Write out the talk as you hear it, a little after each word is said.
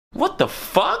What the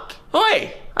fuck?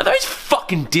 Oi, are those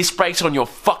fucking disc brakes on your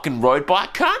fucking road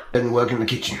bike, cunt? Didn't work in the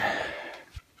kitchen.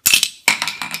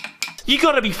 You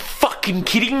gotta be fucking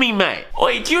kidding me, mate.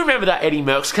 Oi, do you remember that Eddie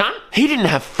Merckx cunt? He didn't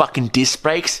have fucking disc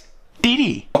brakes, did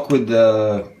he? With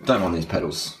the, don't mind these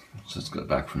pedals. Just got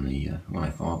back from the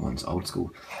 105 ones, old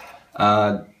school.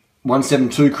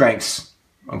 172 cranks.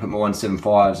 I'll put my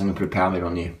 175s and I'll put a power meter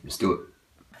on here. Let's do it.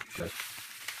 Okay.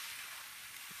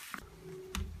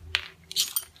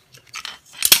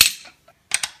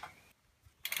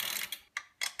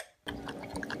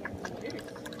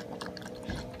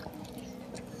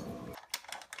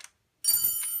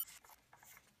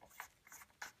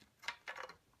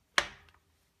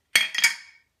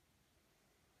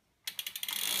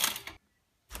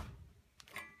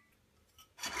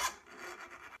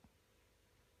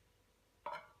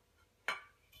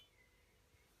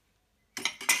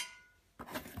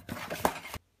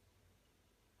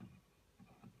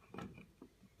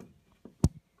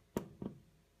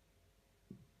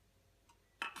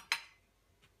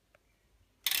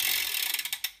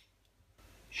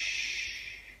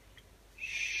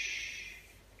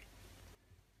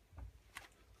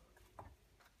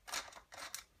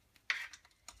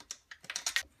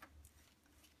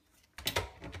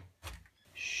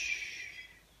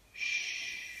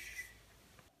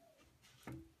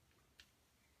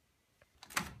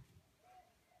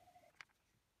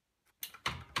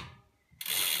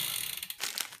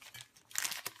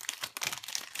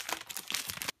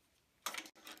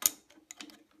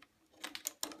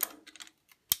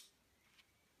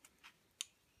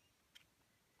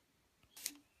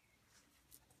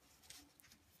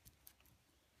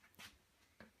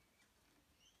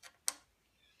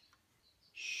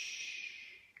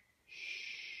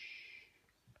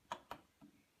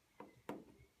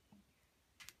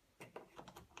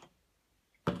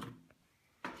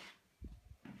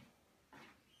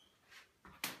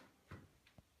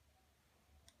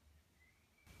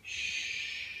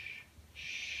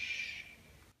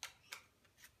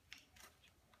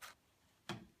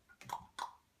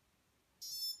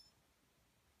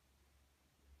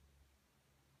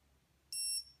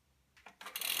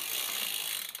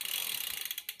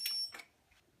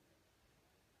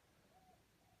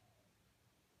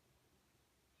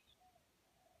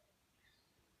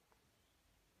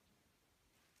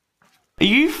 Are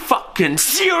you fucking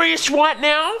serious right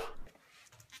now?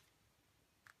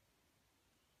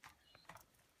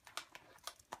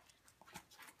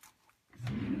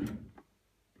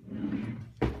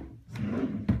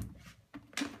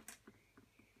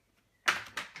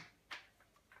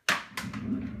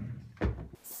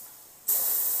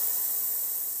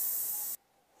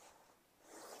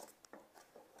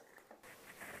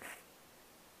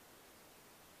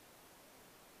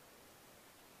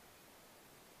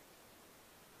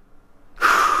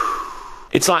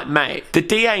 It's like, mate, the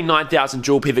DA 9000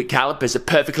 dual pivot calipers are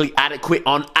perfectly adequate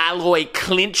on alloy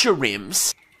clincher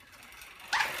rims.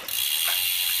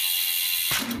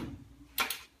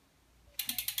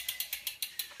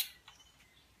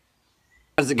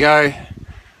 How does it go?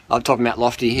 Up top of Mount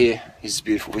Lofty here. This is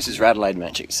beautiful. This is Adelaide,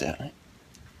 man. Check this out.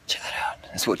 Check that out.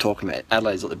 That's what we're talking about.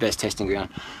 Adelaide's like the best testing ground.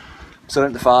 So I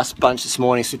went to the fast bunch this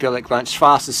morning, Super Elect bunch,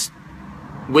 fastest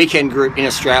weekend group in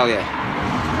Australia.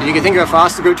 If you can think of a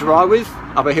faster group to ride with,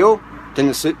 up a hill, then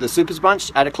the Supers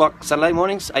bunch, 8 o'clock Saturday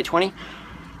mornings, 8:20,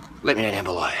 let me know down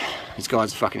below. These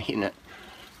guys are fucking hitting it.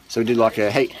 So we did like a,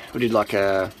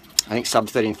 I think sub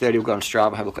 13:30, we'll go on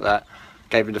Strava, have a look at that.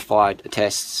 Gave a Defy a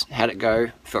test, how'd it go,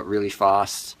 felt really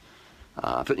fast.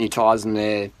 Put new tyres in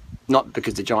there, not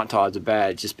because the giant tyres are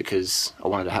bad, just because I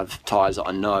wanted to have tyres that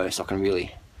I know so I can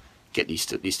really get used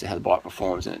to how the bike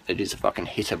performs, and it is a fucking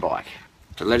hitter bike.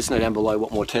 So let us know down below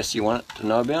what more tests you want to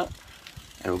know about,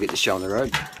 and we'll get the show on the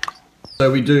road. So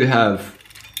we do have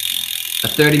a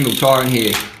 30mm tyre in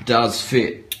here. Does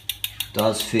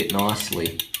fit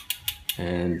nicely,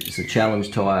 and it's a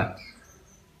challenge tyre.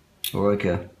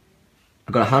 Oroka.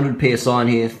 I've got 100 PSI in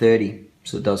here, 30,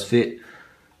 so it does fit.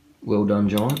 Well done,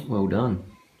 John. Well done.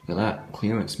 Look at that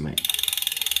clearance, mate.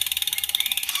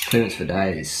 Clearance for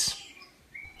days.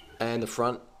 And the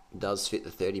front does fit the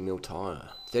 30mm tyre.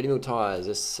 30mm tyres,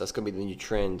 that's going to be the new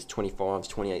trend. 25s,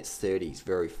 28s, 30s,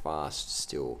 very fast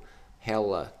still.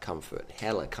 Hella comfort,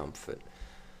 hella comfort.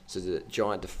 So the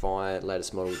giant Defy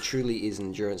latest model truly is an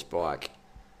endurance bike.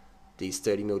 These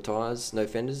 30mm tyres, no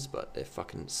fenders, but they're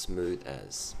fucking smooth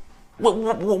as.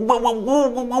 Where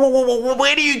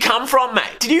do you come from,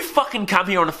 mate? Did you fucking come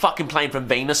here on a fucking plane from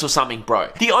Venus or something, bro?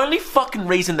 The only fucking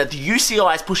reason that the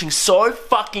UCI is pushing so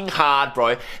fucking hard,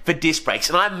 bro, for disc brakes,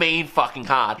 and I mean fucking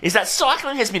hard, is that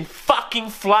cycling has been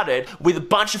fucking flooded with a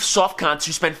bunch of soft cunts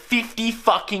who spend $50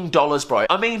 fucking dollars, bro.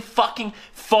 I mean fucking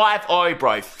 50,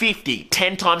 bro. 50.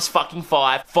 10 times fucking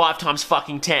 5. 5 times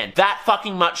fucking 10. That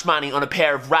fucking much money on a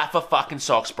pair of Rafa fucking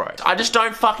socks, bro. I just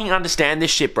don't fucking understand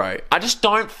this shit, bro. I just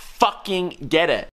don't fucking get it.